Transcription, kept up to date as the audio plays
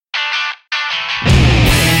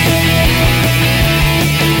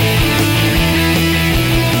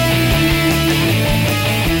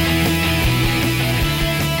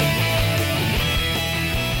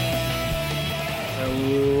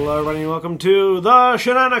welcome to the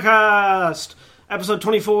Shenanicast, episode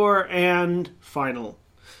 24 and final.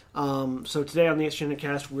 So today on the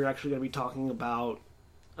Shenanicast, we're actually going to be talking about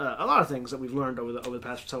a lot of things that we've learned over the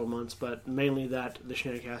past several months, but mainly that the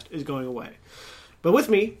Shenanicast is going away. But with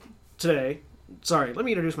me today, let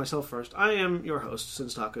me introduce myself first. I am your host,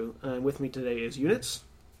 Sinstaku, and with me today is Units.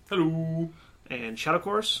 Hello. And Shadow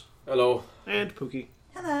Course. Hello. And Pookie.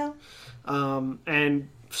 Hello. And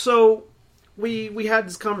so we had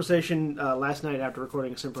this conversation last night after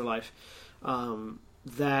recording A Simpler Life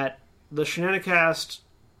that the Shenanicast...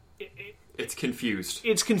 It's confused.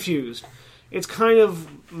 It's confused. It's kind of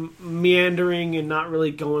meandering and not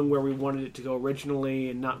really going where we wanted it to go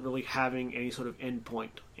originally, and not really having any sort of end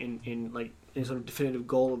point in like any sort of definitive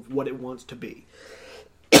goal of what it wants to be.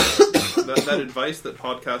 that advice that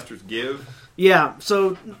podcasters give. Yeah,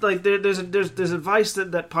 so like there's advice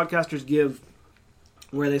that podcasters give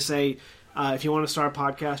where they say if you want to start a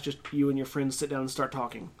podcast, just you and your friends sit down and start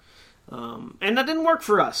talking, and that didn't work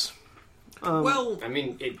for us. Well, I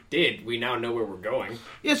mean, it did. We now know where we're going.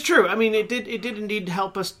 It's true. I mean, it did indeed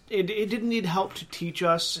help us. It did need help to teach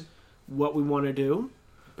us what we want to do.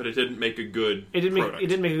 But it didn't make a good It didn't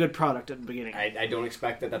product. make a good product at the beginning. I don't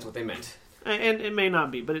expect that that's what they meant. And it may not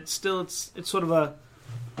be, but it's still it's sort of a.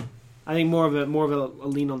 I think more of a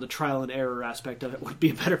lean on the trial and error aspect of it would be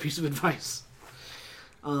a better piece of advice.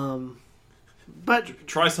 But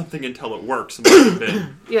Try something until it works, and then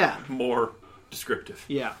been yeah, more descriptive.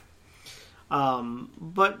 yeah.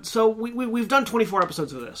 But so we've done 24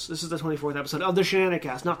 episodes of this. This is the 24th episode of the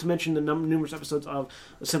Shenanicast, not to mention the numerous episodes of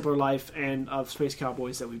A Simpler Life and of Space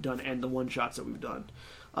Cowboys that we've done, and the one-shots that we've done.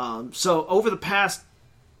 So over the past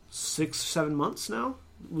 6-7 months now,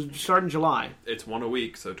 we started in July. It's one a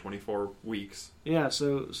week, so 24 weeks. Yeah,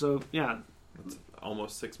 so yeah. That's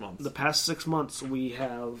almost 6 months. The past 6 months we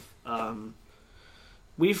have, I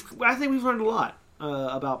think we've learned a lot.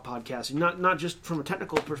 About podcasting, not just from a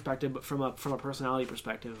technical perspective, but from a personality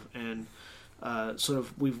perspective, and sort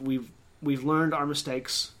of we've learned our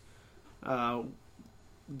mistakes.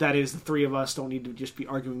 That is, the three of us don't need to just be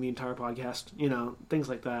arguing the entire podcast, things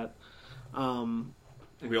like that.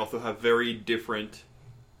 We also have very different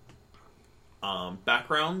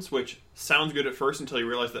backgrounds, which sounds good at first until you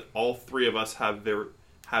realize that all three of us have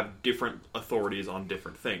different authorities on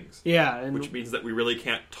different things. Yeah, and which means that we really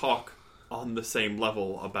can't talk on the same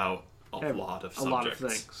level about a lot of subjects. A lot of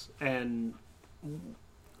things. And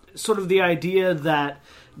sort of the idea that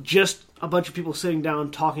just a bunch of people sitting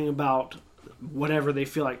down talking about whatever they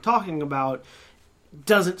feel like talking about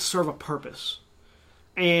doesn't serve a purpose.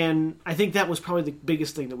 And I think that was probably the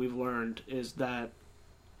biggest thing that we've learned, is that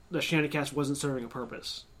the Shenanicast wasn't serving a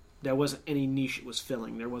purpose. There wasn't any niche it was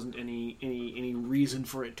filling. There wasn't any reason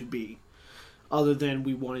for it to be, other than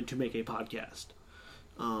we wanted to make a podcast.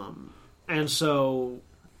 And so,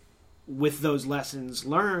 with those lessons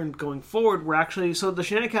learned going forward, so the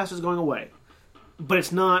Shenanicast is going away, but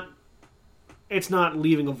it's not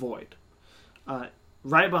leaving a void.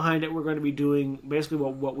 Right behind it, we're going to be doing basically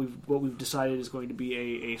what we've decided is going to be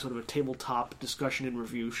a sort of a tabletop discussion and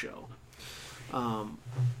review show,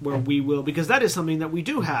 where we will, because that is something that we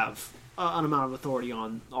do have an amount of authority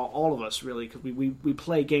on, all of us, really, because we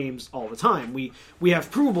play games all the time. We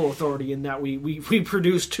have provable authority in that we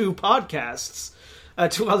produce two other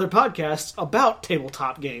podcasts about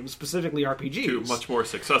tabletop games, specifically RPGs. Two much more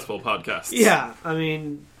successful podcasts. Yeah, I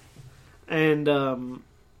mean, and that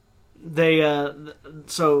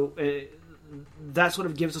sort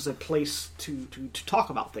of gives us a place to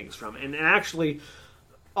talk about things from, and actually.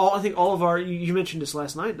 I think all of our, you mentioned this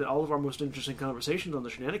last night, that all of our most interesting conversations on the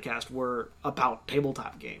Shenanicast were about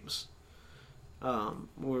tabletop games. When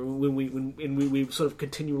we sort of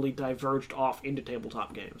continually diverged off into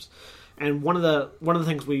tabletop games. And one of the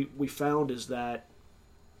things we found is that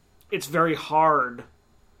it's very hard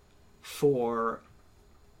for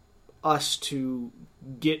us to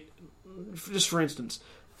get, just for instance,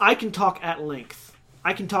 I can talk at length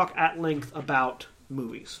about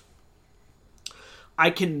movies. I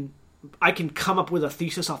can come up with a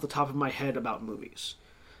thesis off the top of my head about movies,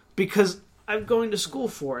 because I'm going to school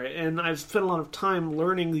for it, and I've spent a lot of time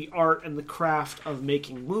learning the art and the craft of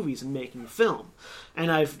making movies and making film.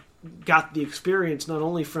 And I've got the experience not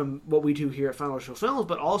only from what we do here at Final Show Films,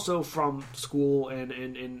 but also from school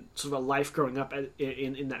and sort of a life growing up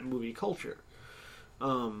in that movie culture.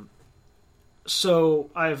 So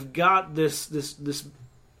I've got this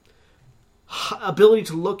ability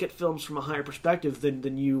to look at films from a higher perspective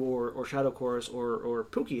than you or Shadow Chorus or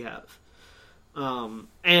Pookie have.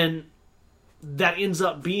 And that ends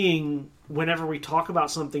up being, whenever we talk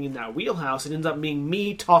about something in that wheelhouse, it ends up being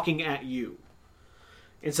me talking at you.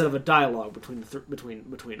 instead of a dialogue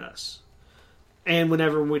between us. And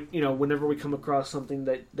whenever we come across something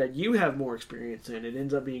that you have more experience in, it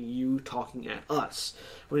ends up being you talking at us.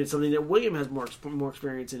 When it's something that William has more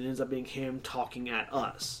experience in, it ends up being him talking at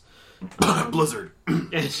us. Blizzard.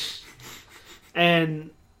 And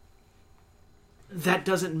that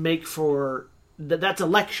doesn't make for... That's a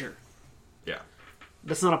lecture. Yeah.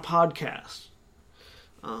 That's not a podcast.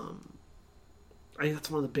 I think that's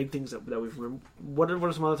one of the big things that we've learned. What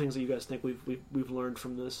are some other things that you guys think we've learned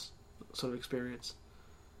from this sort of experience?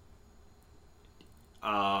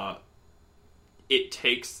 It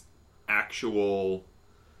takes actual...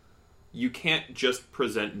 You can't just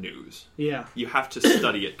present news. Yeah. You have to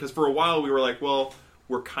study it. Because for a while we were like, well,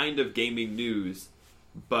 we're kind of gaming news,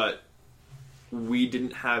 but we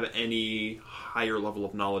didn't have any higher level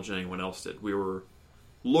of knowledge than anyone else did. We were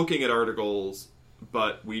looking at articles,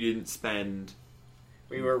 but we didn't spend...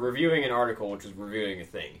 We were reviewing an article, which was reviewing a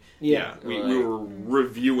thing. Yeah, we were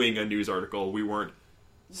reviewing a news article. We weren't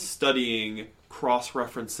studying,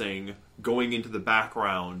 cross-referencing, going into the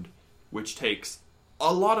background, which takes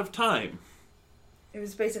a lot of time. It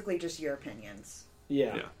was basically just your opinions.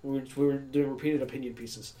 Yeah. We were doing repeated opinion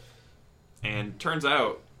pieces. And turns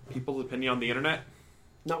out, people's opinion on the internet...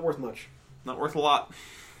 Not worth much. Not worth a lot.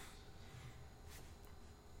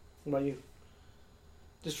 What about you?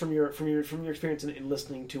 Just from your experience in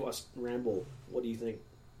listening to us ramble, what do you think?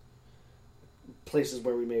 Places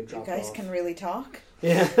where we may have dropped off. You guys can really talk?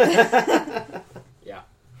 Yeah. Yeah.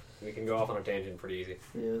 We can go off on a tangent pretty easy.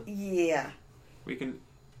 Yeah. We can...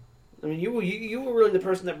 I mean, you were really the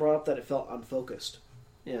person that brought up that it felt unfocused.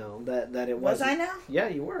 You know, that it was... Was I now? Yeah,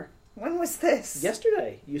 you were. When was this?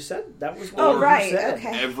 Yesterday. You said that was what Oh, you right. said.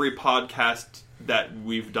 Okay. Every podcast that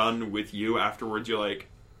we've done with you afterwards, you're like,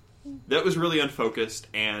 that was really unfocused,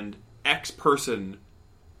 and X person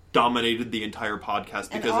dominated the entire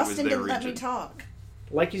podcast because and Austin it was their didn't region. let me talk.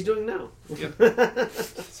 Like he's doing now. Yep.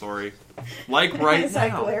 Sorry. Like right As I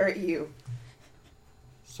now. glare at you.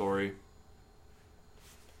 Sorry.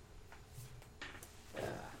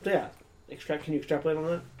 Yeah. Can you extrapolate on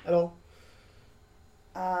that at all?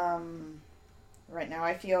 Right now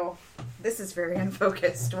I feel this is very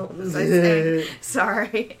unfocused. What was I saying?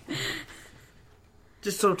 Sorry.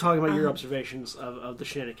 Just sort of talking about your observations of the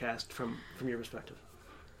Shenanicast from your perspective.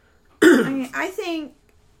 I mean, I think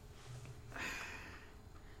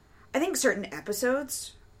certain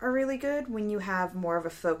episodes are really good when you have more of a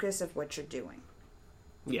focus of what you're doing.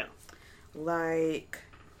 Yeah. Like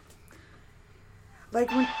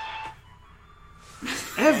when...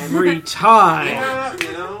 Every time. Yeah,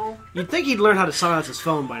 you know? You'd think he'd learn how to silence his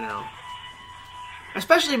phone by now.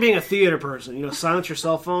 Especially being a theater person. You know, silence your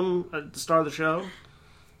cell phone at the start of the show.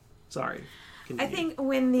 Sorry. I think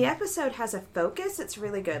when the episode has a focus, it's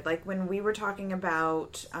really good. Like when we were talking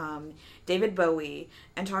about David Bowie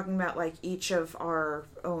and talking about like each of our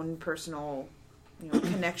own personal,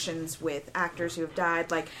 connections with actors who have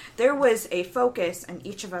died. Like there was a focus, and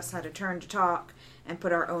each of us had a turn to talk and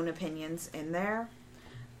put our own opinions in there.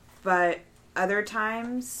 But other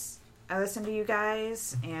times, I listen to you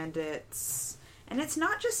guys, and it's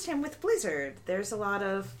not just him with Blizzard. There's a lot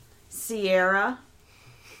of Sierra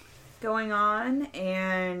going on,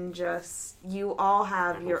 and just you all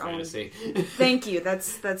have your Fantasy. own. Thank you.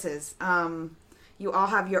 That's his. You all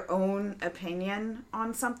have your own opinion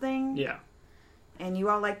on something. Yeah. And you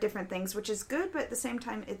all like different things, which is good, but at the same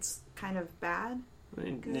time, it's kind of bad.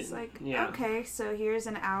 Because it's like, okay, so here's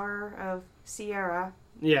an hour of Sierra.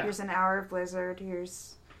 Yeah. Here's an hour of Blizzard.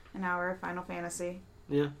 Here's an hour of Final Fantasy.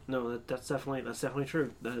 Yeah. No, that's definitely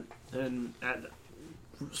true.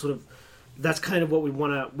 That's kind of what we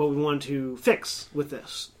want to fix with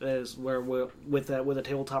this, is where with a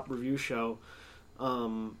tabletop review show,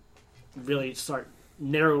 really start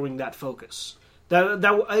narrowing that focus. I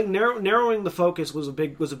think narrowing the focus was a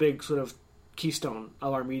big sort of keystone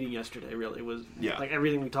of our meeting yesterday. Really was like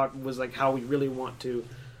everything we talked was like how we really want to.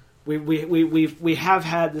 We have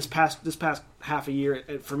had this past half a year,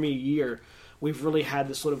 for me, year. We've really had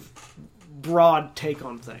this sort of broad take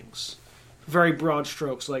on things, very broad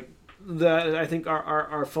strokes. Like I think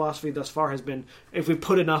our philosophy thus far has been, if we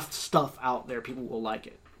put enough stuff out there, people will like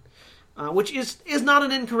it, which is not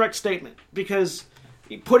an incorrect statement, because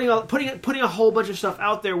putting a whole bunch of stuff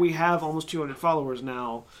out there, we have almost 200 followers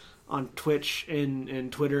now on Twitch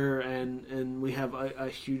and Twitter, and we have a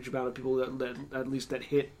huge amount of people that at least that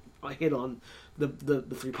hit on the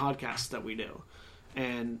three podcasts that we do,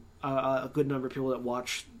 and a good number of people that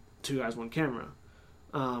watch Two Guys One Camera.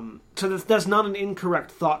 So that's not an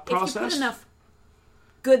incorrect thought process. If you put enough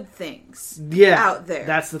good things out there.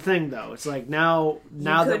 That's the thing, though. It's like now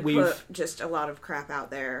that we've put just a lot of crap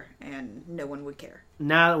out there and no one would care.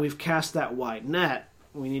 Now that we've cast that wide net,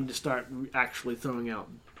 we need to start actually throwing out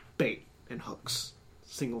bait and hooks,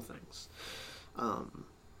 single things.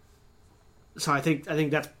 So I think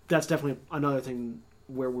that's definitely another thing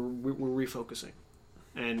where we're refocusing,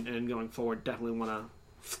 and going forward, definitely want to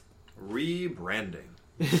rebranding.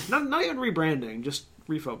 not even rebranding, just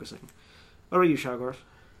refocusing. What about you, Shagor?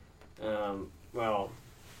 Well,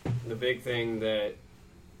 the big thing that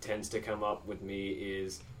tends to come up with me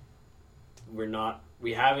is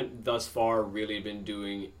we haven't thus far really been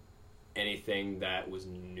doing anything that was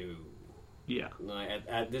new. Yeah.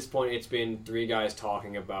 At this point, it's been three guys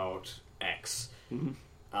talking about X. Mm-hmm.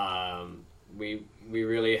 We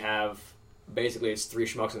really have basically it's three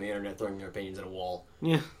schmucks on the internet throwing their opinions at a wall.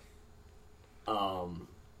 Yeah.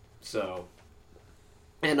 So,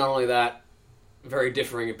 and not only that, very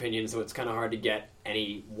differing opinions, so it's kind of hard to get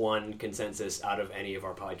any one consensus out of any of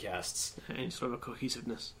our podcasts. Any sort of a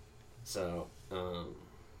cohesiveness. So,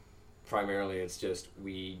 primarily it's just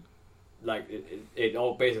it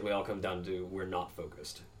all basically all comes down to we're not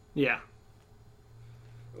focused. Yeah.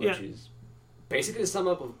 Which is basically the sum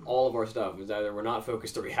up of all of our stuff is either we're not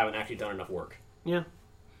focused or we haven't actually done enough work. Yeah.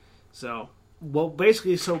 So, well,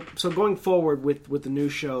 basically, so going forward with the new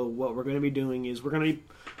show, what we're going to be doing is we're going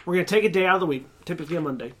to take a day out of the week, typically a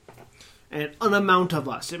Monday, and an amount of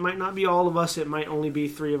us. It might not be all of us. It might only be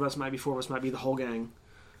 3 of us. Might be 4 of us. Might be the whole gang.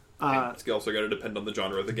 It's also going to depend on the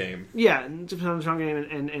genre of the game. Yeah, and depending on the genre game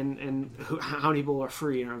and how many people are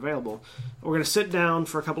free and are available. We're going to sit down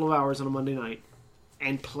for a couple of hours on a Monday night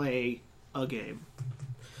and play a game,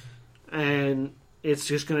 and it's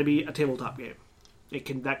just going to be a tabletop game.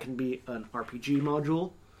 That can be an RPG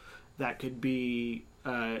module, that could be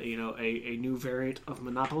a new variant of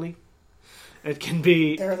Monopoly. It can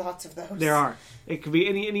be. There are lots of those. There are. It could be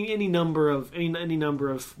any number of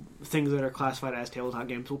things that are classified as tabletop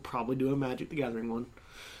games. We'll probably do a Magic the Gathering one,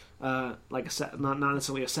 like a set, not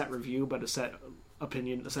necessarily a set review, but a set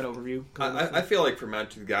opinion, a set overview. I feel like for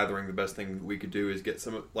Magic the Gathering, the best thing we could do is get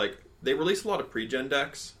some they release a lot of pre-gen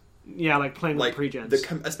decks. Yeah, like playing with pre-gens.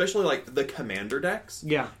 Especially like the Commander decks.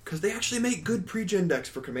 Yeah. Because they actually make good pre-gen decks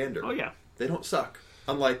for Commander. Oh, yeah. They don't suck.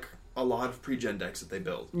 Unlike a lot of pre-gen decks that they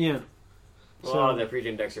build. Yeah. A lot of their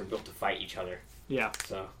pre-gen decks are built to fight each other. Yeah.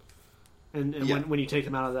 So. And when you take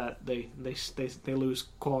them out of that, they lose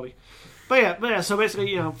quality. But yeah. So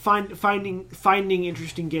basically, finding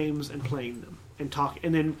interesting games and playing them and talk,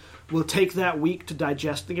 and then we'll take that week to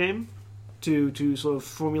digest the game, to sort of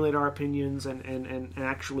formulate our opinions and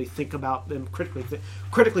actually think about them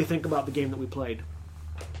critically think about the game that we played.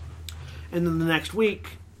 And then the next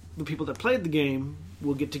week, the people that played the game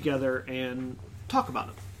will get together and talk about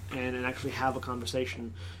it and actually have a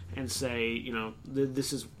conversation and say,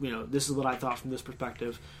 this is what I thought from this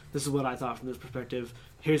perspective. This is what I thought from this perspective.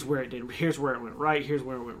 Here's where it did. Here's where it went right. Here's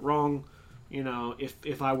where it went wrong.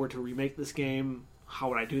 If I were to remake this game, how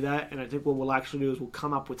would I do that? And I think what we'll actually do is we'll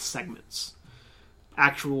come up with segments,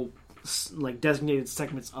 actual designated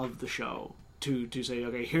segments of the show to say,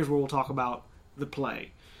 okay, here's where we'll talk about the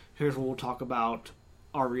play. Here's where we'll talk about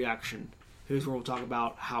our reaction. Here's where we'll talk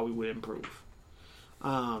about how we would improve.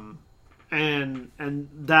 And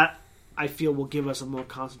that I feel will give us a more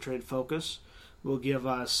concentrated focus. Will give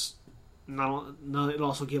us it'll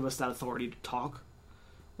also give us that authority to talk.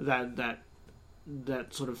 That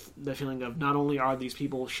sort of the feeling of not only are these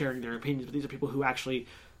people sharing their opinions, but these are people who actually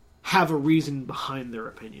have a reason behind their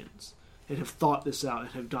opinions and have thought this out and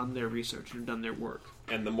have done their research and have done their work.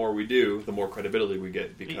 And the more we do, the more credibility we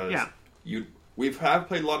get because we've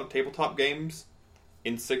played a lot of tabletop games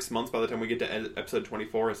in 6 months. By the time we get to episode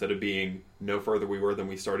 24, instead of being no further we were than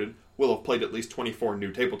we started, we'll have played at least 24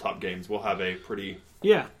 new tabletop games. We'll have a pretty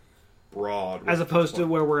broad, as opposed to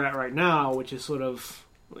where we're at right now, which is sort of.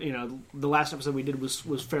 The last episode we did was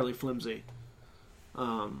fairly flimsy,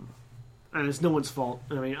 and it's no one's fault.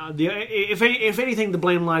 I mean, if anything, the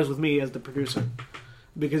blame lies with me as the producer,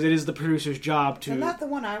 because it is the producer's job to. Isn't that the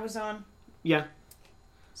one I was on? Yeah.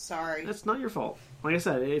 Sorry. That's not your fault. Like I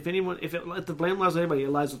said, if the blame lies with anybody, it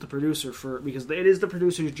lies with the producer because it is the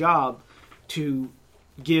producer's job to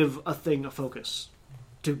give a thing a focus,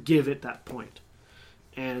 to give it that point,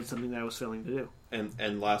 and it's something that I was failing to do.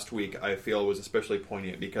 And last week, I feel was especially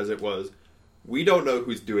poignant because it was, we don't know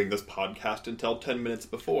who's doing this podcast until 10 minutes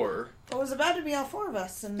before. Well, it was about to be all 4 of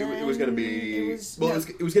us, and then it was going to be. It was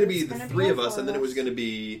going to be the 3 of us, and then it was going to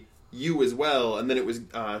be you as well, and then it was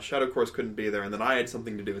Shadow Course couldn't be there, and then I had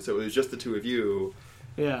something to do, so it was just the 2 of you.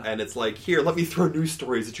 Yeah. And it's like, here, let me throw news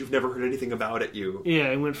stories that you've never heard anything about at you.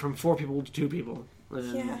 Yeah, it went from 4 people to 2 people.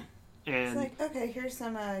 Yeah. And It's like, okay, here's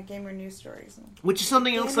some gamer news stories. which is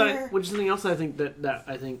something else that I think that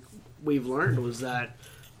I think we've learned was that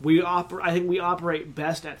I think we operate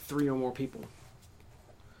best at 3 or more people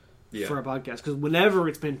for a podcast, because whenever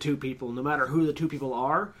it's been 2 people, no matter who the 2 people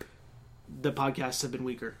are, the podcasts have been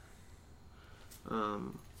weaker.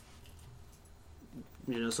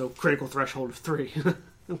 So critical threshold of 3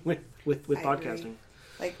 with podcasting. Agree.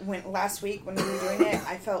 Like last week when we were doing it,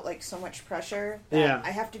 I felt like so much pressure that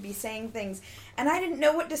I have to be saying things, and I didn't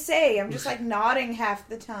know what to say. I'm just like nodding half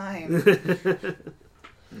the time.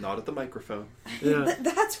 Nod at the microphone. Yeah.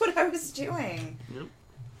 That's what I was doing. Yep.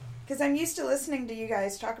 Because I'm used to listening to you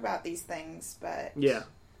guys talk about these things, but Yeah.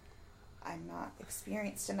 I'm not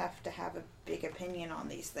experienced enough to have a big opinion on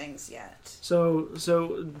these things yet. So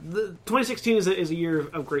the 2016 is a year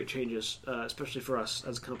of great changes, especially for us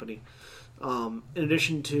as a company. In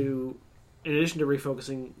addition to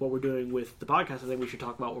refocusing what we're doing with the podcast, I think we should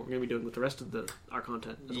talk about what we're going to be doing with the rest of our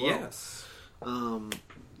content as well. Yes.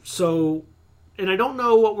 And I don't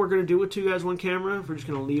know what we're going to do with 2 Guys, 1 Camera. If we're just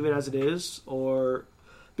going to leave it as it is, or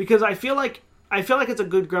because I feel like it's a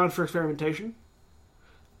good ground for experimentation,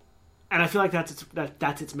 and I feel like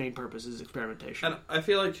that's its main purpose is experimentation. And I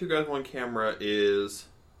feel like 2 Guys, 1 Camera is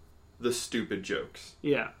the stupid jokes.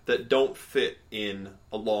 Yeah. That don't fit in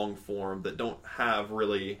a long form, that don't have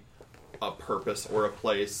really a purpose or a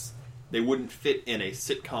place. They wouldn't fit in a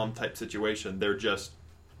sitcom type situation. They're just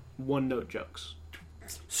one-note jokes.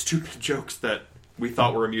 Stupid jokes that we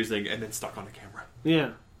thought were amusing and then stuck on a camera.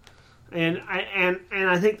 Yeah. And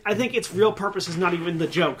I think its real purpose is not even the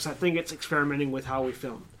jokes. I think it's experimenting with how we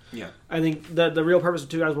film. Yeah. I think the real purpose of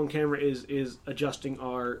 2 Guys, 1 Camera is adjusting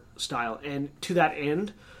our style. And to that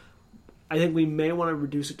end, I think we may want to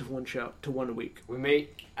reduce it to 1 a week. We may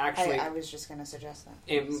actually... I was just going to suggest that.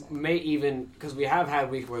 It may even... Because we have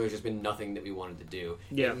had weeks where there's just been nothing that we wanted to do.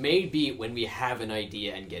 Yeah. It may be when we have an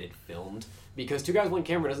idea and get it filmed. Because 2 Guys, 1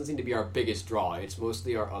 Camera doesn't seem to be our biggest draw. It's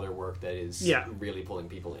mostly our other work that is really pulling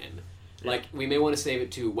people in. Like, we may want to save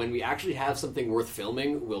it to when we actually have something worth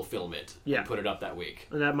filming, we'll film it and put it up that week.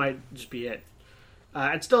 And that might just be it.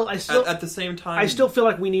 At the same time, I still feel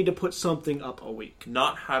like we need to put something up a week.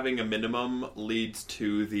 Not having a minimum leads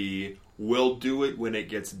to the we'll do it when it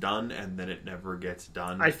gets done, and then it never gets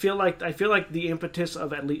done. I feel like the impetus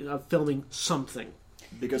of of filming something,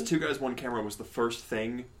 because 2 Guys, 1 Camera was the first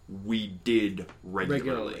thing we did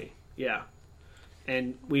regularly. Yeah,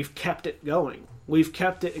 and we've kept it going. We've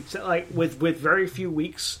kept it, except like with very few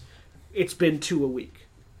weeks, it's been 2 a week.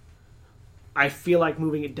 I feel like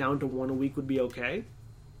moving it down to 1 a week would be okay.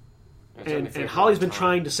 And Holly's been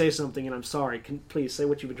trying to say something, and I'm sorry. Please say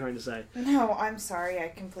what you've been trying to say. No, I'm sorry. I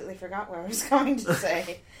completely forgot what I was going to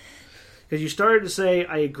say. Because you started to say,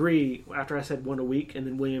 I agree, after I said 1 a week, and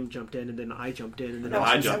then William jumped in, and then I jumped in, and then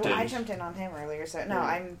I jumped in. I jumped in on him earlier, so no,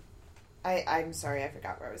 I'm sorry. I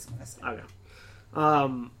forgot what I was going to say. Okay.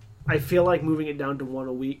 I feel like moving it down to 1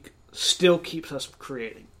 a week still keeps us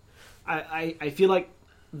creating. I feel like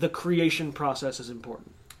the creation process is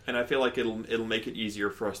important. And I feel like it'll make it easier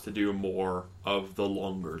for us to do more of the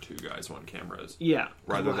longer 2 Guys, 1 Cameras. Yeah,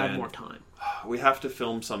 rather we'll than have more time. We have to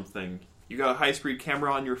film something. You got a high-speed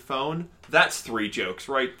camera on your phone? That's 3 jokes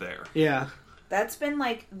right there. Yeah. That's been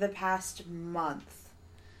like the past month.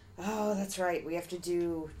 Oh, that's right. We have to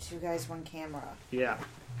do 2 Guys, 1 Camera. Yeah.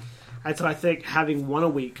 So I think having 1 a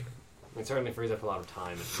week... It certainly frees up a lot of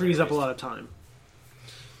time. Frees up a lot of time.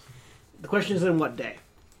 The question is, in what day?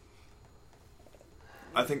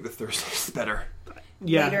 I think the Thursday's better.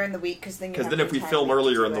 Yeah. Later in the week, because then if we film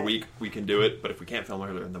earlier in the week, we can do it. But if we can't film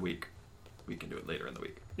earlier in the week, we can do it later in the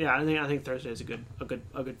week. Yeah, I think Thursday is a good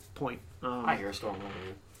point. I hear a storm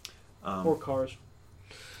over or cars.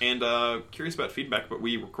 And curious about feedback, but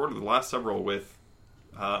we recorded the last several with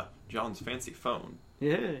John's fancy phone.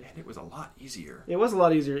 Yeah, and it was a lot easier. It was a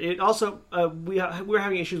lot easier. It also we're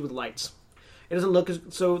having issues with lights. It doesn't look as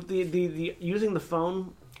so. The using the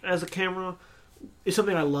phone as a camera is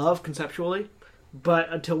something I love conceptually, but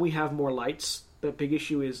until we have more lights, the big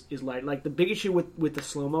issue is light. Like the big issue with the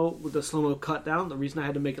slow-mo cut down, the reason I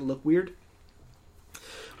had to make it look weird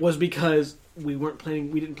was because we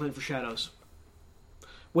didn't plan for shadows,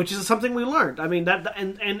 which is something we learned. I mean that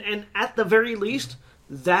and at the very least,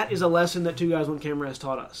 that is a lesson that 2 Guys, 1 Camera has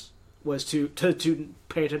taught us, was to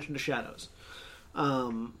pay attention to shadows.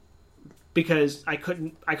 Because I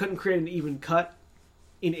couldn't create an even cut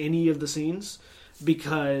in any of the scenes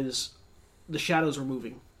because the shadows were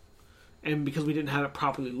moving, and because we didn't have it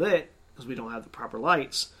properly lit, because we don't have the proper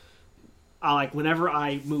lights. Whenever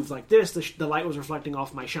I moved like this, the light was reflecting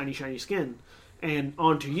off my shiny skin, and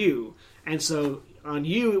onto you. And so on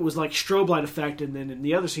you, it was like strobe light effect, and then in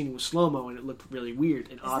the other scene, it was slow-mo, and it looked really weird.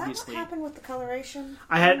 And Is obviously, that what happened with the coloration?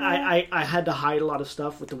 I had to hide a lot of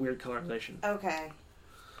stuff with the weird colorization. Okay.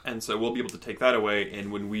 And so we'll be able to take that away,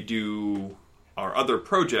 and when we do our other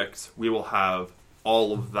projects, we will have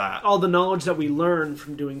all of that. All the knowledge that we learned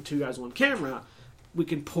from doing Two Guys, One Camera, we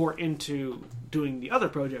can pour into doing the other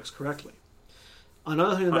projects correctly.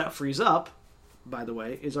 Another thing that frees up, by the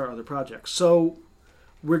way, is our other projects. So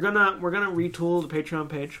we're gonna retool the Patreon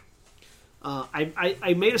page.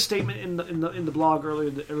 I made a statement in the blog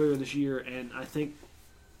earlier this year, and I think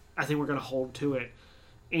we're gonna hold to it.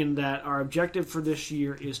 In that our objective for this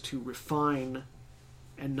year is to refine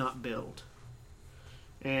and not build,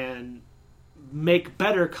 and make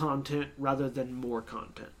better content rather than more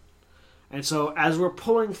content. And so as we're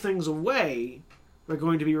pulling things away, we're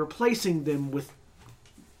going to be replacing them with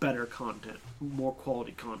better content, more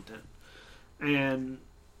quality content. And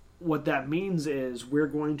what that means is we're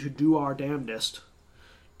going to do our damnedest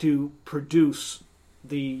to produce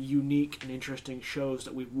the unique and interesting shows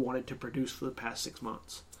that we've wanted to produce for the past 6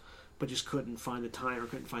 months, but just couldn't find the time or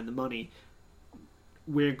couldn't find the money.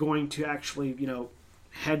 We're going to actually,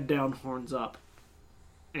 head down, horns up,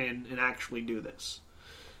 and actually do this.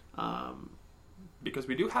 Because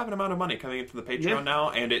we do have an amount of money coming into the Patreon now,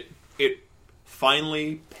 and it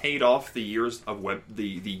finally paid off the years of the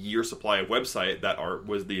year supply of website that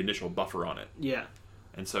was the initial buffer on it. Yeah.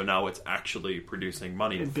 And so now it's actually producing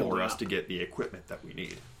money for us to get the equipment that we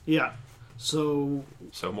need. Yeah. So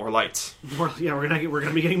more lights. we're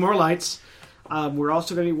gonna be getting more lights. We're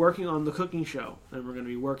also going to be working on the cooking show, and we're going to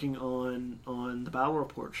be working on the Battle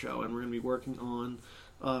Report show, and we're going to be working on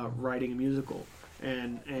writing a musical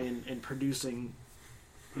and producing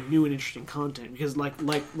new and interesting content. Because like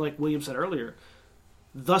William said earlier,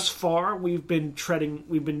 thus far we've been treading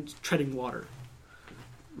water,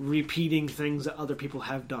 repeating things that other people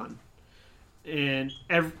have done, and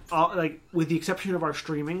with the exception of our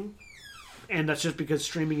streaming, and that's just because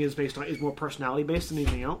streaming is more personality based than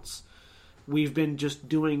anything else. We've been just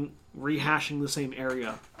rehashing the same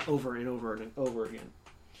area over and over and over again.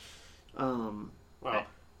 Well,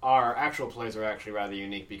 our actual plays are actually rather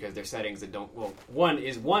unique because they're settings that don't. Well, one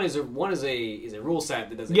is a rule set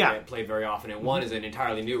that doesn't get played very often, and one is an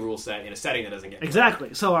entirely new rule set in a setting that doesn't get played.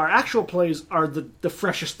 Exactly. So our actual plays are the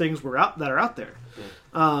freshest things that are out there,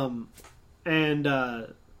 and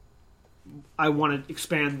I want to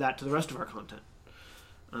expand that to the rest of our content.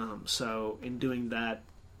 So in doing that,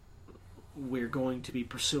 we're going to be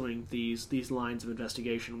pursuing these lines of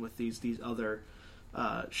investigation with these other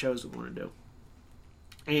shows that we want to do,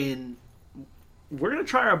 and we're going to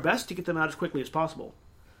try our best to get them out as quickly as possible.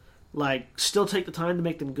 Still take the time to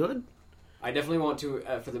make them good. I definitely want to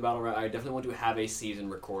for the battle. I definitely want to have a season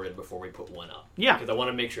recorded before we put one up. Yeah, because I want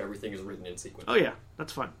to make sure everything is written in sequence. Oh yeah,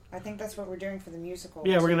 that's fine. I think that's what we're doing for the musical.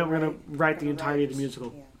 Yeah, we're gonna write the entirety of the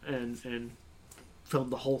musical and film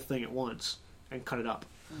the whole thing at once and cut it up.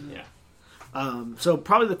 Mm-hmm. Yeah. So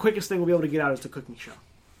probably the quickest thing we'll be able to get out is the cooking show.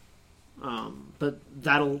 But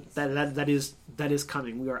that is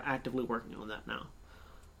coming. We are actively working on that now.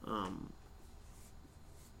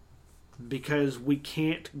 Because we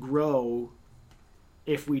can't grow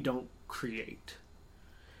if we don't create.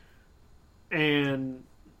 And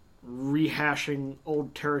rehashing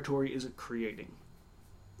old territory isn't creating.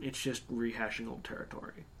 It's just rehashing old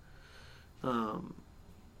territory.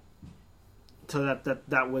 So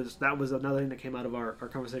that was another thing that came out of our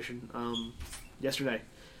conversation yesterday.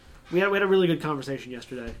 We had a really good conversation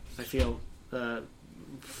yesterday, I feel,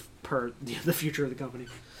 per the future of the company.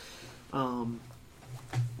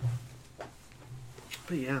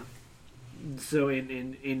 But yeah. So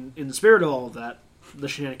in the spirit of all of that, the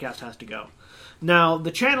Shenanicast has to go. Now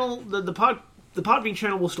the channel, the Podbean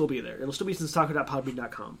channel will still be there. It'll still be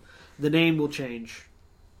sincetaco.podbean.com. The name will change.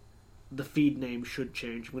 The feed name should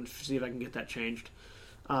change. I'm going to see if I can get that changed.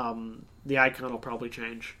 The icon will probably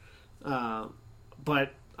change.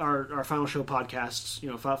 But our Final Show podcasts,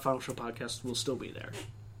 Final Show podcasts will still be there.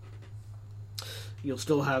 You'll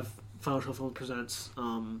still have Final Show Film Presents,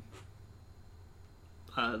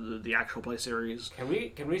 the actual play series.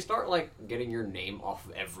 Can we start getting your name off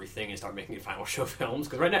of everything and start making it Final Show Films?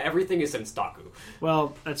 Because right now everything is Senstaku.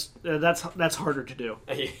 Well, that's harder to do.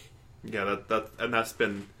 Yeah, that's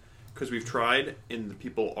been because we've tried and the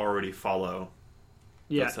people already follow.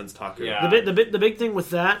 Yeah, Senstaku. Yeah. The big thing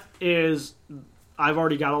with that is I've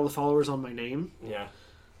already got all the followers on my name. Yeah.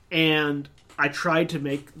 And I tried to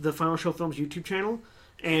make the Final Show Films YouTube channel,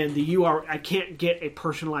 and the URL, I can't get a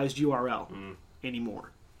personalized URL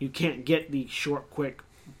anymore. You can't get the short, quick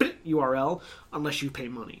URL unless you pay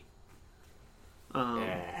money.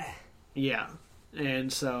 Yeah.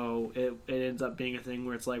 And so it ends up being a thing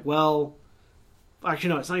where it's like, well, actually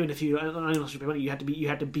no, it's not even if you. I don't know if you pay money. You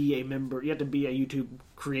have to be a member. You have to be a YouTube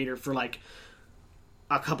creator for like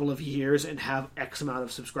a couple of years and have X amount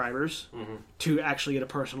of subscribers to actually get a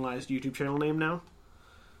personalized YouTube channel name now.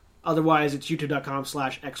 Otherwise, it's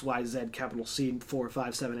youtube.com/XYZ capital C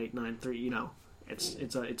 45789 You know,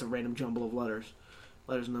 it's a random jumble of letters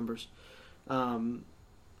and numbers. And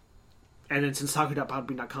then since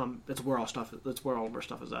taku.podbean.com, that's where all of our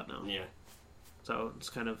stuff is at now. Yeah. So it's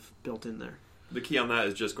kind of built in there. The key on that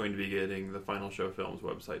is just going to be getting the Final Show Films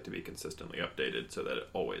website to be consistently updated so that it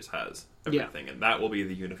always has everything. And that will be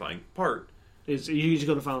the unifying part. Is you just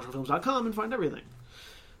go to finalshowfilms.com and find everything.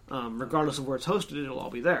 Regardless of where it's hosted, it'll all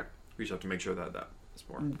be there. We just have to make sure that is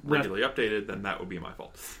more regularly updated, then that would be my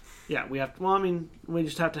fault. Yeah, we have to, well, I mean, we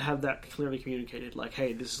just have to have that clearly communicated. Like,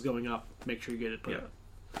 hey, this is going up. Make sure you get it put up.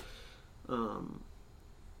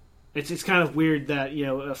 It's kind of weird that, you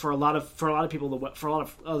know, for a lot of people, for a lot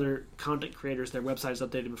of other content creators, their website is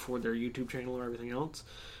updated before their YouTube channel or everything else,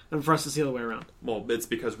 and for us it's the other way around. Well, it's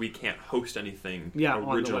because we can't host anything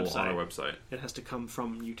original on our website. It has to come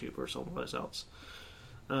from YouTube or someplace else.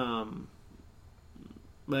 But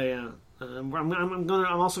yeah, I'm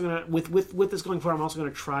also gonna with this going forward, I'm also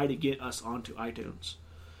gonna try to get us onto iTunes.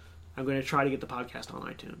 I'm gonna try to get the podcast on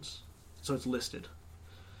iTunes, so it's listed.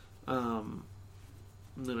 I'm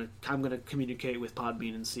gonna communicate with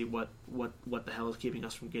Podbean and see what the hell is keeping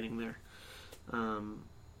us from getting there.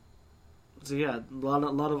 So yeah, a lot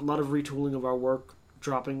of retooling of our work,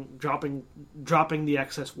 dropping the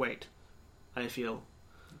excess weight, I feel,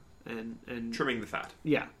 and trimming the fat.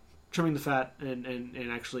 Yeah, trimming the fat and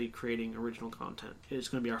actually creating original content is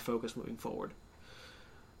going to be our focus moving forward.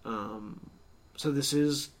 So this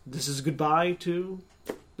is goodbye to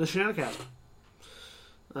the Shenanicast.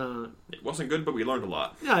 It wasn't good, but we learned a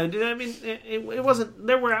lot. Yeah, I mean, it wasn't.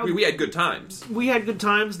 We had good times. We had good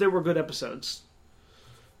times. There were good episodes.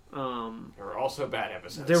 There were also bad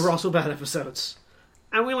episodes.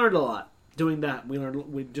 And we learned a lot doing that. We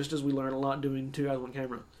learned just as we learned a lot doing 2 Guys 1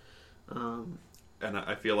 Camera. And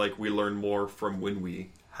I feel like we learn more from when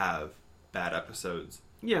we have bad episodes.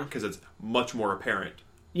 Yeah, because it's much more apparent.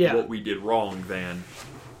 Yeah. What we did wrong than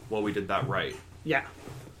what we did that right. Yeah.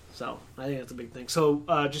 So, I think that's a big thing. So,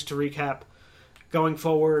 just to recap, going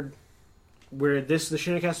forward, the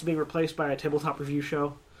Shenanicast is being replaced by a tabletop review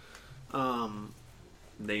show.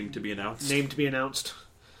 Name to be announced.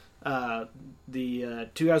 The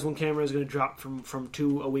 2 Guys 1 Camera is going to drop from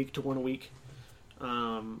 2 a week to 1 a week.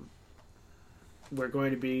 We're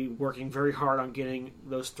going to be working very hard on getting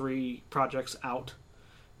those 3 projects out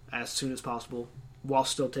as soon as possible, while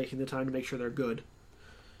still taking the time to make sure they're good.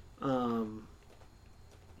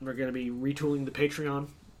 We're going to be retooling the Patreon.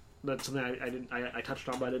 That's something I touched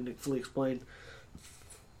on, but I didn't fully explain.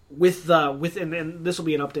 And this will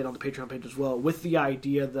be an update on the Patreon page as well. With the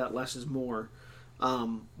idea that less is more,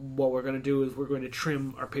 what we're going to do is we're going to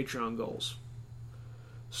trim our Patreon goals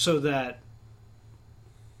so that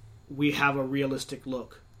we have a realistic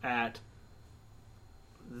look at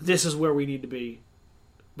this is where we need to be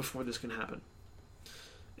before this can happen.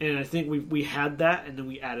 And I think we had that, and then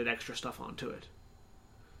we added extra stuff onto it.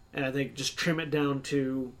 And I think just trim it down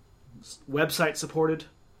to website supported,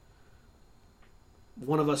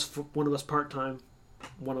 one of us part-time,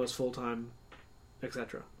 one of us full-time,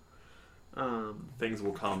 etc. Things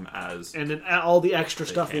will come as... And then all the extra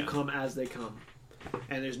stuff will come as they come.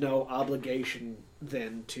 And there's no obligation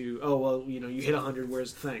then to, you hit 100,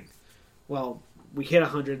 where's the thing? Well, we hit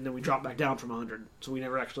 100 and then we dropped back down from 100, so we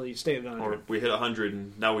never actually stayed at 100. Or we hit 100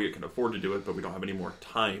 and now we can afford to do it, but we don't have any more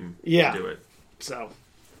time to do it. So,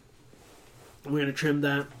 we're going to trim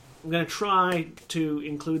that. I'm going to try to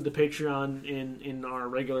include the Patreon in our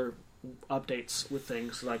regular updates with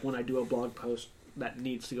things. Like when I do a blog post that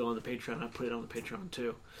needs to go on the Patreon, I put it on the Patreon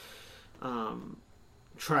too.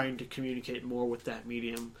 Trying to communicate more with that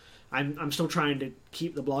medium. I'm still trying to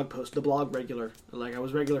keep the blog regular. Like I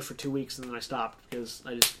was regular for 2 weeks and then I stopped because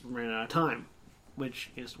I just ran out of time,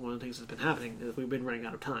 which is one of the things that's been happening. Is we've been running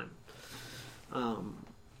out of time. I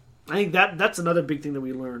think that's another big thing that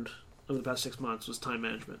we learned over the past 6 months was time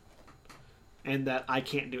management, and that I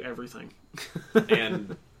can't do everything.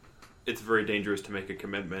 And it's very dangerous to make a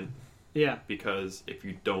commitment. Yeah. Because if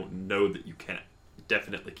you don't know that you can't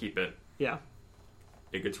definitely keep it. Yeah.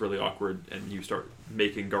 It gets really awkward, and you start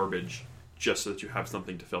making garbage just so that you have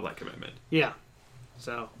something to fill that commitment. Yeah.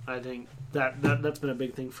 So I think that's been a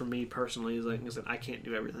big thing for me personally. Is like I said, I can't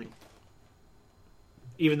do everything.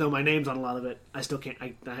 Even though my name's on a lot of it, I still can't.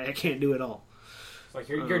 I can't do it all. Like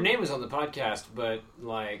your name is on the podcast, but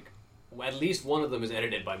like at least one of them is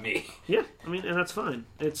edited by me. Yeah, I mean, and that's fine.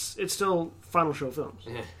 It's still Final Show Films.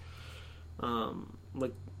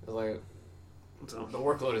 Like, So the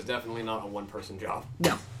workload is definitely not a one-person job.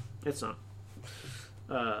 No, it's not.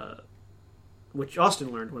 Which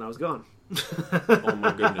Austin learned when I was gone. Oh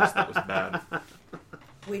my goodness, that was bad.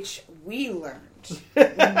 Which we learned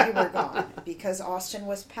when we were gone, because Austin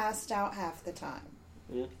was passed out half the time.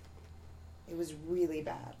 Yeah. It was really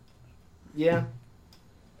bad. Yeah.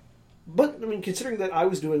 But, I mean, considering that I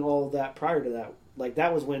was doing all of that prior to that, like,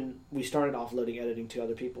 that was when we started offloading editing to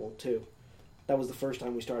other people, too. That was the first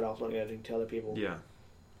time we started offloading editing to other people. Yeah.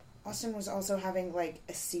 Austin was also having, like,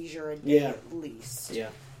 a seizure a day at least. Yeah.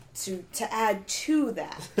 To add to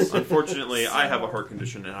that. Unfortunately, I have a heart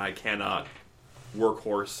condition and I cannot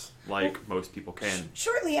workhorse like most people can.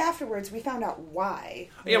 Shortly afterwards, we found out why.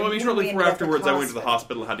 Yeah, well, I mean, shortly before afterwards, I went to the hospital.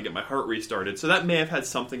 hospital and had to get my heart restarted, so that may have had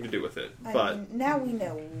something to do with it. I But mean, now we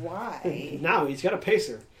know why. Now he's got a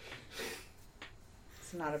pacer.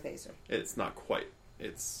 It's not a pacer. it's not quite.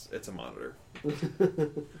 It's a monitor.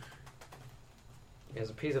 He has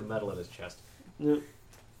a piece of metal in his chest. Yeah.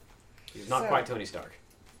 He's not So- quite Tony Stark.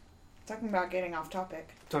 Talking about getting off topic.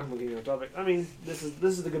 Talking about getting off topic. I mean, this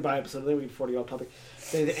is the goodbye episode. I think we can 40 off topic.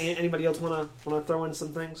 Anybody else wanna throw in some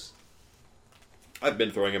things? I've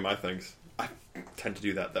been throwing in my things. I tend to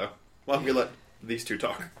do that, though. Well, I'm going to let these two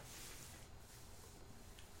talk.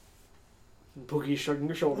 Pookie's shrugging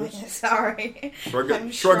her shoulders. Sorry. Shrug I'm at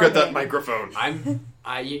that shrugging. microphone.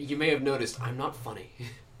 You may have noticed, I'm not funny.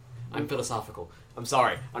 I'm philosophical. I'm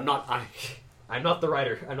sorry. I'm not the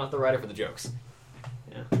writer. I'm not the writer for the jokes.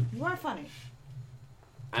 Yeah. You are funny.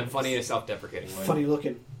 I'm funny in a self-deprecating way. Funny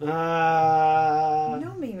looking.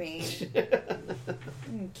 No, Mimi. I'm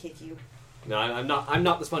gonna kick you. No, I'm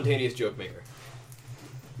not the spontaneous joke maker.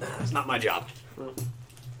 That's not my job. Oh.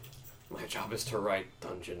 My job is to write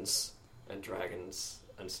Dungeons and Dragons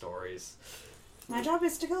and stories. My job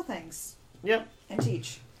is to kill things Yep. and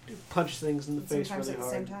teach. Punch things in the And face sometimes really at the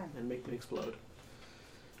hard same time. and make them explode.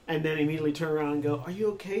 And then immediately turn around and go, "Are you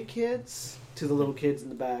okay, kids?" To the little kids in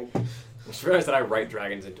the bag. I just realized that I write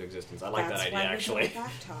dragons into existence. I like That's that idea, why we actually. don't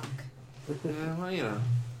back talk. Well, you know.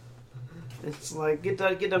 It's like get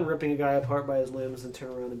done ripping a guy apart by his limbs and turn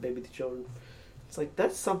around and baby the children. It's like,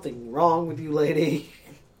 that's something wrong with you, lady.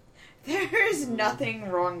 There's nothing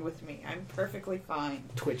wrong with me. I'm perfectly fine.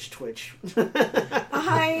 Twitch.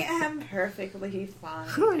 I am perfectly fine.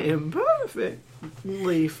 I am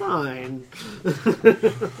perfectly fine.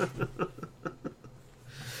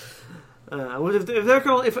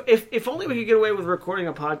 If only we could get away with recording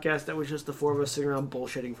a podcast that was just the four of us sitting around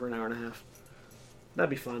bullshitting for an hour and a half. That'd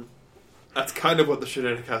be fun. That's kind of what the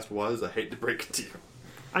Shenanicast was. I hate to break it to you.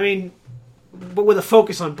 I mean, but with a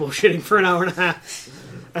focus on bullshitting for an hour and a half,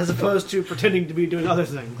 as opposed to pretending to be doing other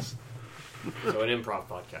things. So an improv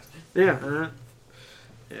podcast. Yeah.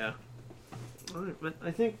 Yeah. All right, but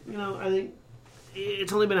I think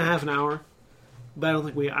it's only been a half an hour, but I don't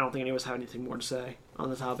think any of us have anything more to say on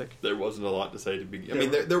the topic. There wasn't a lot to say to begin. I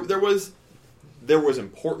mean, there was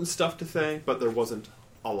important stuff to say, but there wasn't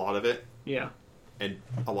a lot of it. Yeah. And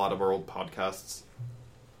a lot of our old podcasts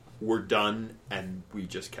were done, and we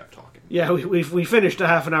just kept talking. Yeah, we finished a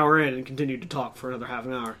half an hour in and continued to talk for another half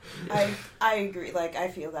an hour. I agree. Like, I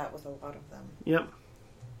feel that with a lot of them. Yep.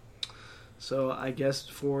 So I guess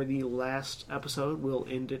for the last episode, we'll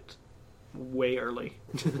end it way early.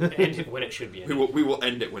 End it when it should be ended. We will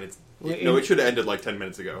end it when it's... We'll it should have ended like 10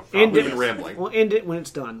 minutes ago. End We've it- been rambling. We'll end it when it's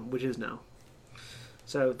done, which is now.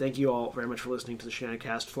 So thank you all very much for listening to the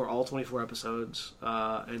Shenanicast for all 24 episodes,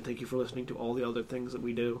 and thank you for listening to all the other things that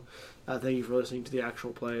we do. Thank you for listening to the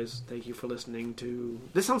actual plays. Thank you for listening to...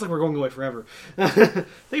 This sounds like we're going away forever. Thank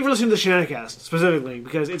you for listening to the Shenanicast, specifically,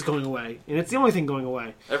 because it's going away, and it's the only thing going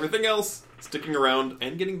away. Everything else, sticking around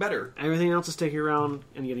and getting better. Everything else is sticking around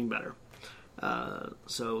and getting better.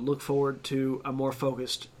 So look forward to a more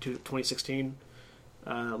focused 2016.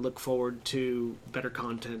 Look forward to better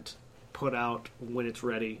content put out when it's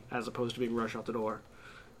ready, as opposed to being rushed out the door.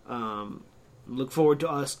 Look forward to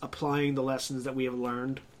us applying the lessons that we have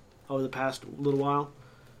learned over the past little while,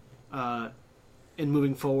 and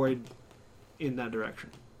moving forward in that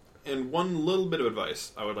direction. And one little bit of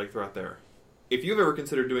advice I would like to throw out there. If you've ever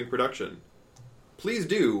considered doing production, please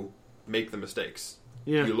do make the mistakes.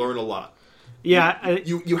 Yeah. You learn a lot. Yeah.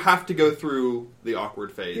 You have to go through the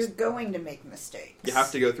awkward phase. You're going to make mistakes. You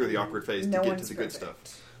have to go through the awkward phase No to get one's to the good perfect.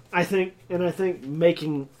 stuff. I think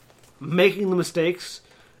making the mistakes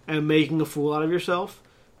and making a fool out of yourself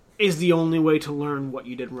is the only way to learn what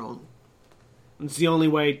you did wrong. It's the only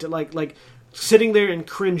way to like sitting there and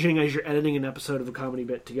cringing as you're editing an episode of a comedy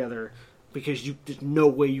bit together because there's no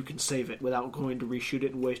way you can save it without going to reshoot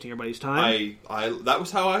it and wasting everybody's time. That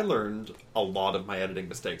was how I learned a lot of my editing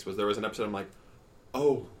mistakes. Was there was an episode I'm like,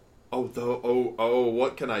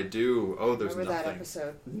 what can I do? Oh, there's Remember nothing. that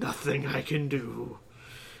episode? Nothing I can do.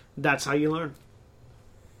 That's how you learn.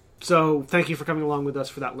 So thank you for coming along with us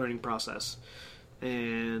for that learning process,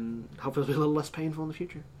 and hopefully it'll be a little less painful in the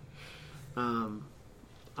future.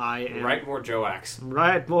 Write more Joax.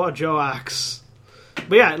 Write more Joax.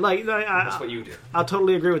 But yeah, like That's what you do. I'll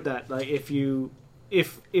totally agree with that. Like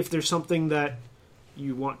if there's something that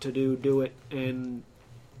you want to do it and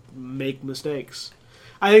make mistakes.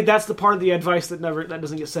 I think that's the part of the advice that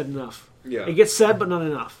doesn't get said enough. Yeah. It gets said, but not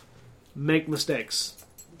enough. Make mistakes.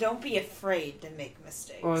 Don't be afraid to make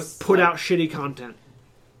mistakes. Well, Put out shitty content.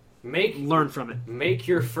 Learn from it. Make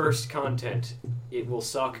your first content. It will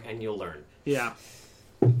suck, and you'll learn. Yeah.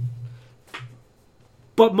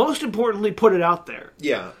 But most importantly, put it out there.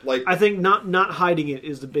 Yeah, like I think not hiding it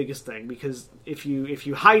is the biggest thing, because if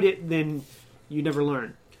you hide it, then you never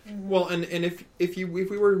learn. well, and if we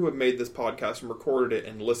were to have made this podcast and recorded it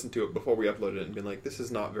and listened to it before we uploaded it and been like, this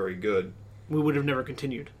is not very good, We would have never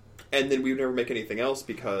continued. and then we would never make anything else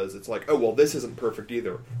because it's like, oh well, this isn't perfect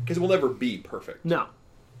either, because it will never be perfect. No.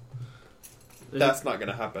 That's not going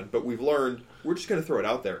to happen. But we've learned we're just going to throw it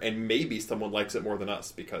out there, and maybe someone likes it more than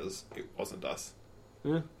us because it wasn't us.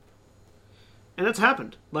 Yeah. And that's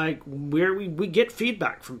happened. Like we get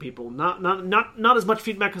feedback from people. Not as much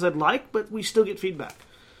feedback as I'd like, but we still get feedback.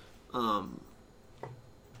 And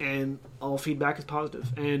all feedback is positive.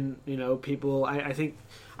 And people. I think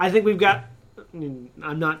we've got.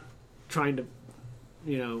 I'm not trying to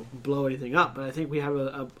blow anything up, but I think we have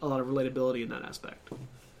a lot of relatability in that aspect,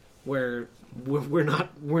 where we're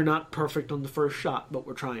not perfect on the first shot, but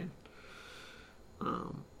we're trying.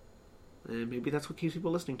 And maybe that's what keeps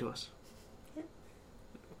people listening to us.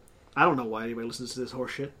 I don't know why anybody listens to this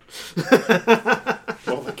horse shit.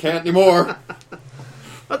 Well, they can't anymore.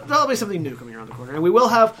 But there'll be something new coming around the corner, and we will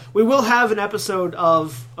have an episode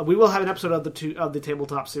of the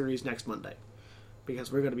tabletop series next Monday,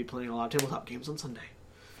 because we're going to be playing a lot of tabletop games on Sunday.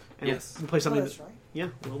 And Yes. we'll play something. That's right. Yeah,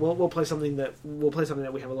 we'll play something that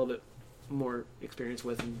we have a little bit more experience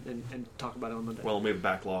with and talk about it on Monday. Well, we have a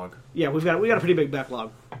backlog. Yeah, we got a pretty big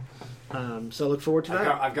backlog. So look forward to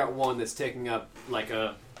that. I've got one that's taking up like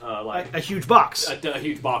a huge box. a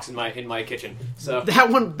huge box in my kitchen. So That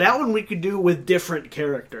one we could do with different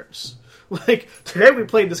characters. Like today we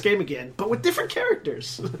played this game again, but with different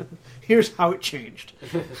characters. Here's how it changed.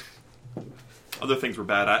 Other things were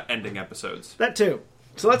bad at ending episodes. That too.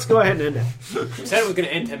 So let's go ahead and end it. we said it was going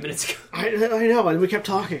to end 10 minutes ago. I know, and we kept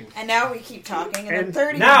talking. And now we keep talking, and then And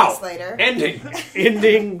 30 Now, minutes later... ending.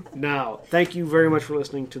 Ending now. Thank you very much for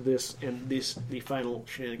listening to this and the final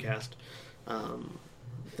Shenanicast.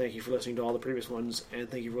 Thank you for listening to all the previous ones, and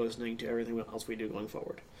thank you for listening to everything else we do going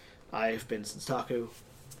forward. I've been Senstaku.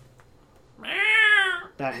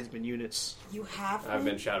 That has been Units. You have I've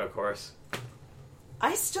been Shadow Chorus.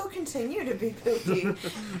 I still continue to be Pookie.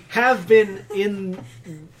 Have been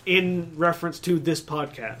in reference to this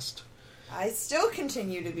podcast. I still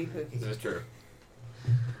continue to be Pookie. This is true.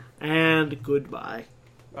 And goodbye.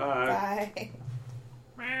 Bye.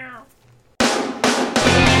 Bye.